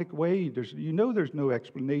dramatic way. There's no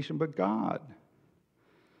explanation but God.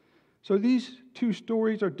 So these two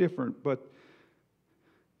stories are different,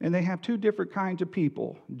 and they have two different kinds of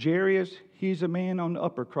people. Jairus, he's a man on the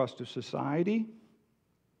upper crust of society.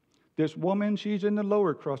 This woman, she's in the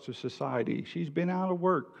lower crust of society. She's been out of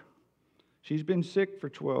work. She's been sick for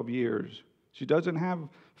 12 years. She doesn't have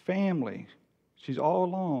family. She's all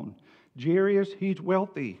alone. Jairus, he's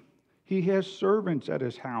wealthy. He has servants at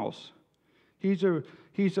his house. He's on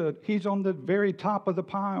the very top of the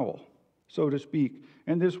pile, so to speak.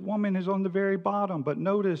 And this woman is on the very bottom. But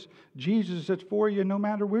notice, Jesus is for you no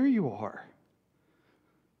matter where you are.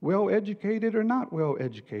 Well-educated or not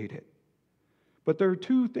well-educated. But there are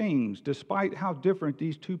two things, despite how different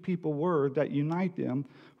these two people were, that unite them.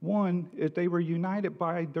 One is they were united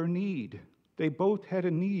by their need. They both had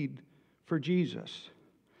a need for Jesus.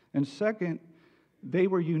 And second, they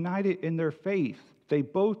were united in their faith They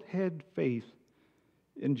both had faith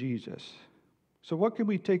in Jesus. So what can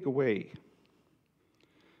we take away?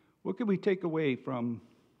 What can we take away from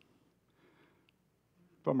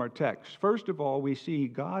our text? First of all, we see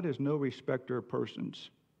God is no respecter of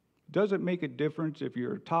persons. Doesn't make a difference if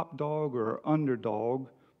you're a top dog or an underdog.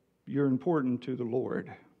 You're important to the Lord.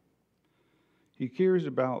 He cares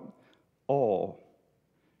about all.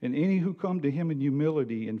 And any who come to him in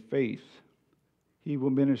humility and faith, he will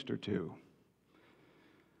minister to.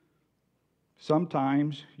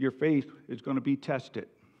 Sometimes your faith is going to be tested.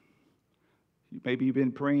 Maybe you've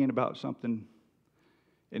been praying about something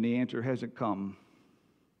and the answer hasn't come.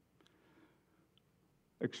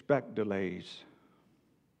 Expect delays.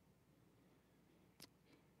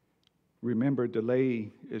 Remember,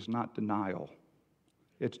 delay is not denial.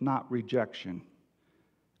 It's not rejection.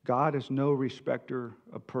 God is no respecter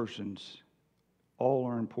of persons. All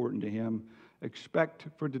are important to him. Expect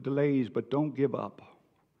for the delays, but don't give up.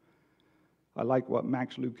 I like what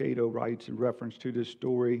Max Lucado writes in reference to this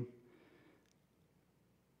story.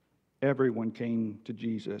 Everyone came to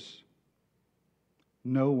Jesus.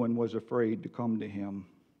 No one was afraid to come to him.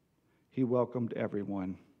 He welcomed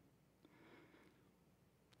everyone.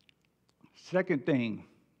 Second thing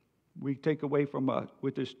we take away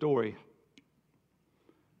with this story,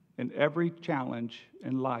 in every challenge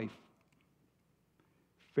in life,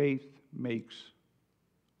 faith makes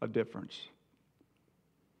a difference.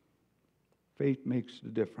 Faith makes the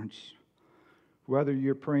difference. Whether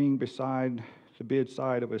you're praying beside the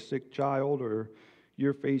bedside of a sick child, or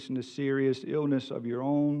you're facing a serious illness of your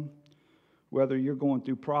own, whether you're going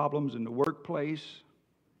through problems in the workplace,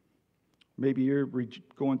 maybe you're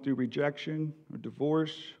going through rejection or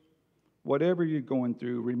divorce, whatever you're going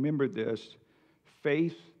through, remember this: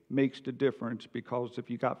 faith makes the difference, because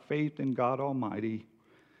if you got faith in God Almighty,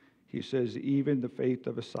 he says even the faith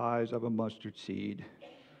of the size of a mustard seed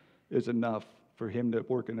is enough for him to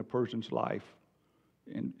work in a person's life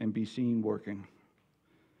and be seen working.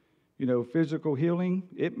 You know, physical healing,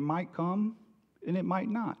 it might come and it might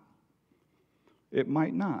not. It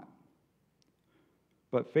might not.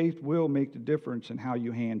 But faith will make the difference in how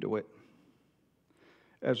you handle it.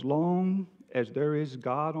 As long as there is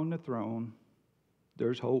God on the throne,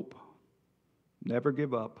 there's hope. Never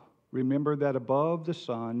give up. Remember that above the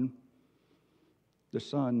sun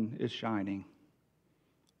is shining.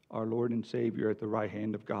 Our Lord and Savior at the right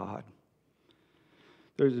hand of God.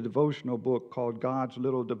 There's a devotional book called God's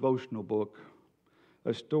Little Devotional Book,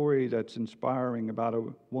 a story that's inspiring about a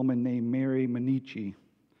woman named Mary Manichi.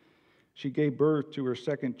 She gave birth to her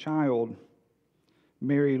second child,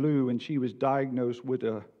 Mary Lou, and she was diagnosed with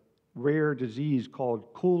a rare disease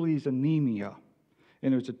called Cooley's anemia.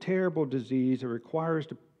 And it's a terrible disease. It requires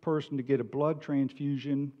the person to get a blood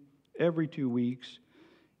transfusion every 2 weeks.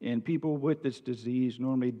 And people with this disease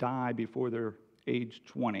normally die before they're age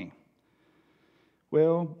 20.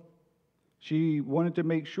 Well, she wanted to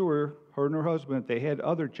make sure, her and her husband, if they had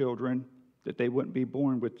other children, that they wouldn't be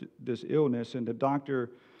born with this illness. And the doctor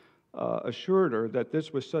assured her that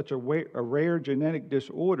this was such a rare genetic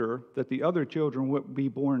disorder that the other children wouldn't be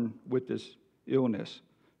born with this illness.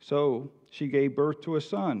 So she gave birth to a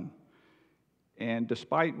son. And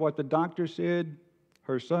despite what the doctor said,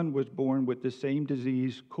 her son was born with the same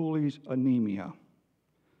disease, Cooley's anemia.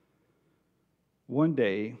 One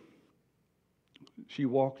day, she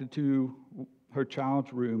walked into her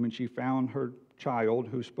child's room and she found her child,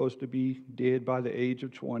 who's supposed to be dead by the age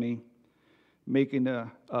of 20, making a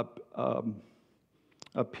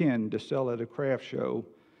pin to sell at a craft show.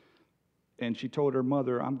 And she told her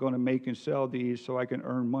mother, "I'm going to make and sell these so I can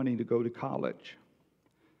earn money to go to college."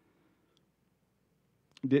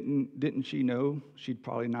 Didn't she know she'd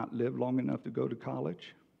probably not live long enough to go to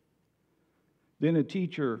college? Then a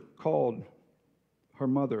teacher called her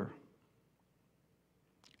mother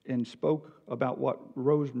and spoke about what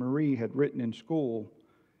Rose Marie had written in school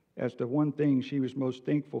as the one thing she was most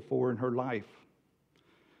thankful for in her life.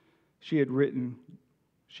 She had written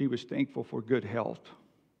she was thankful for good health.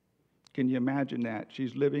 Can you imagine that?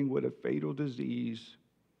 She's living with a fatal disease,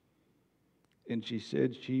 and she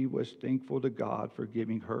said she was thankful to God for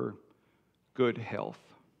giving her good health.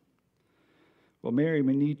 Well, Mary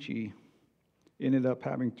Manichi ended up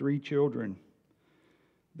having 3 children.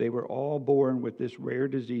 They were all born with this rare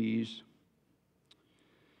disease.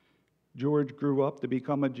 George grew up to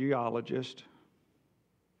become a geologist.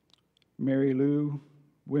 Mary Lou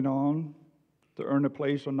went on to earn a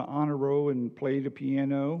place on the honor roll and play the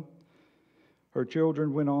piano. Her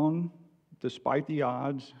children went on, despite the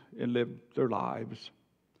odds, and lived their lives.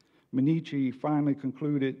 Manichi finally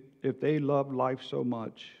concluded, if they love life so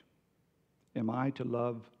much, am I to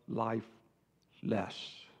love life less.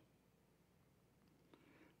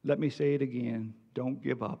 Let me say it again. Don't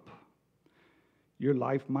give up. Your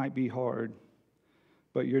life might be hard,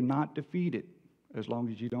 but you're not defeated as long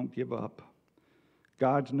as you don't give up.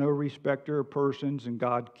 God's no respecter of persons, and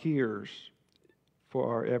God cares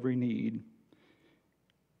for our every need.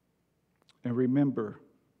 And remember,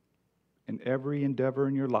 in every endeavor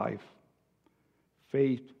in your life,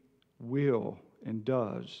 faith will and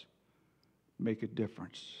does make a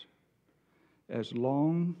difference. As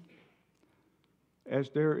long as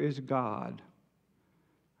there is God,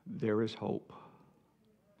 there is hope.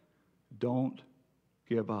 Don't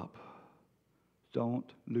give up. Don't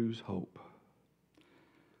lose hope.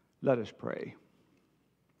 Let us pray.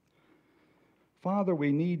 Father,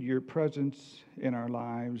 we need your presence in our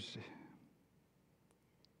lives.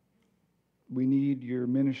 We need your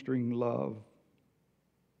ministering love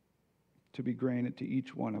to be granted to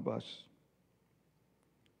each one of us.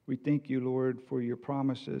 We thank you, Lord, for your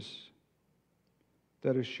promises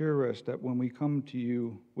that assure us that when we come to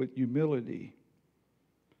you with humility,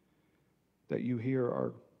 that you hear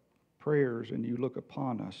our prayers and you look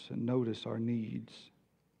upon us and notice our needs.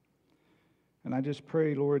 And I just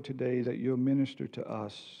pray, Lord, today that you'll minister to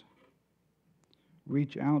us,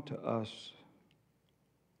 reach out to us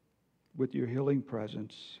with your healing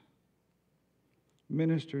presence.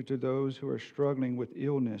 Minister to those who are struggling with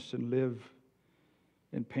illness and live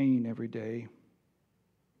in pain every day.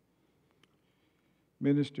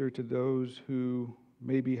 Minister to those who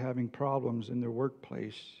may be having problems in their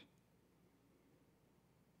workplace.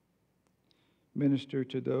 Minister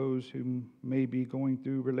to those who may be going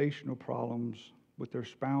through relational problems with their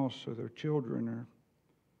spouse or their children or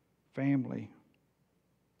family.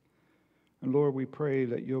 And Lord, we pray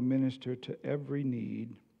that you'll minister to every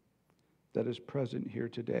need that is present here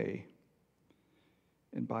today.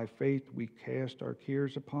 And by faith, we cast our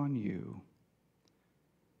cares upon you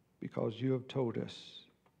because you have told us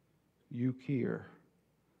you care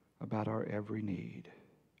about our every need.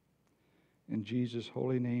 In Jesus'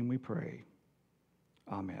 holy name we pray.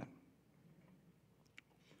 Amen.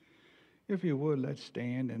 If you would, let's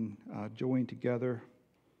stand and join together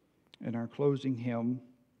in our closing hymn.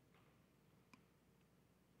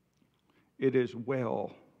 It is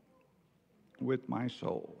well with my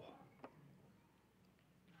soul.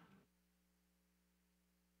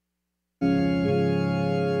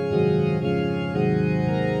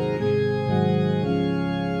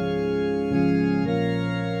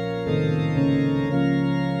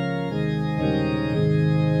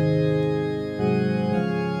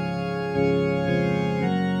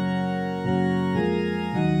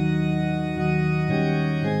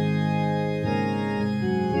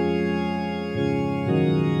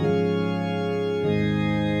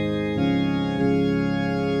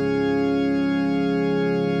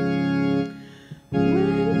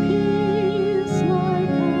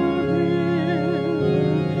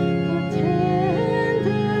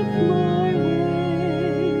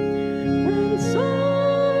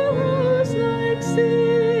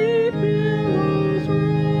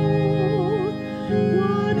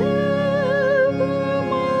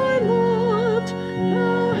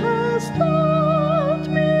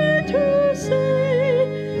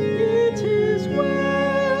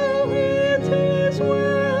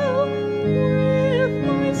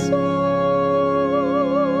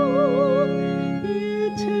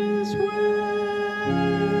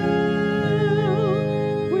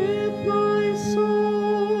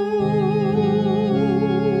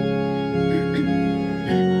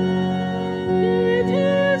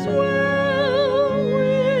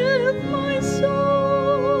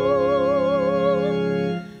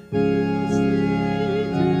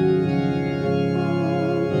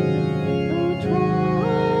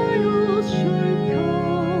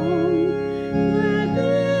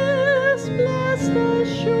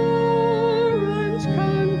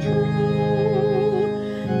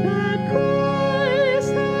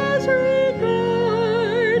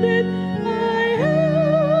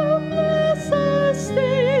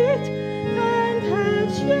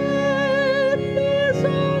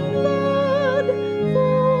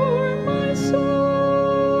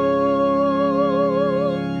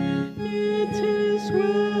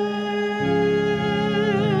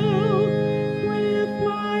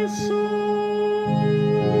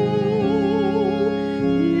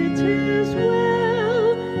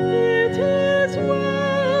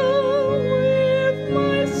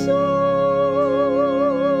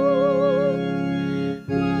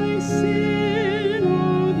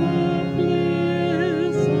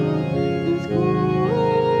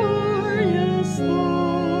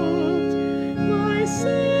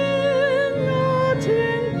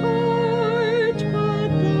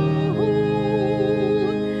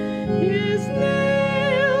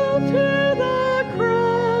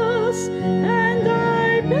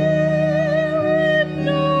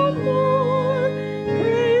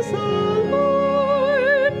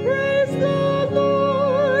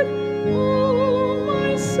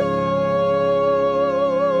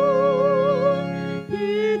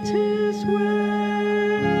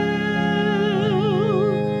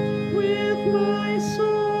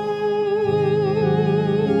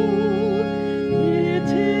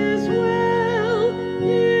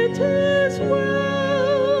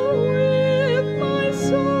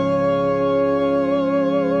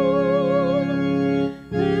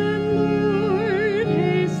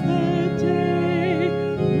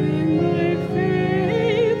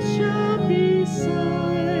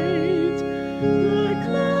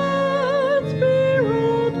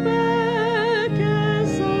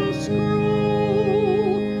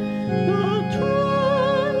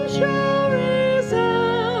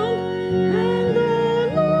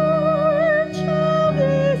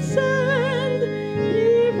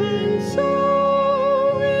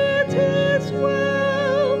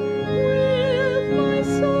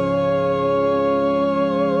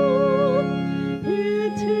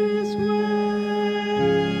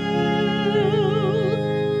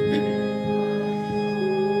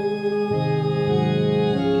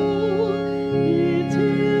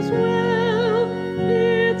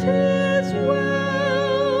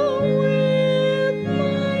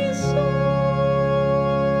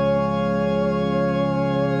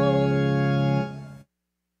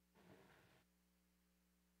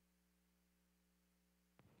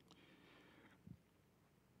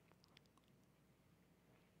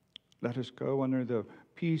 let us go under the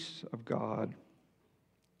peace of God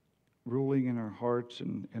ruling in our hearts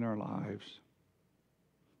and in our lives.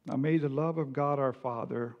 Now may the love of God our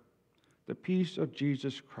Father, the peace of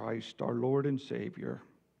Jesus Christ, our Lord and Savior,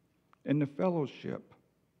 and the fellowship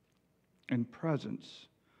and presence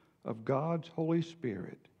of God's Holy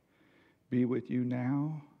Spirit be with you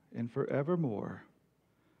now and forevermore.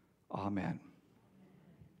 Amen.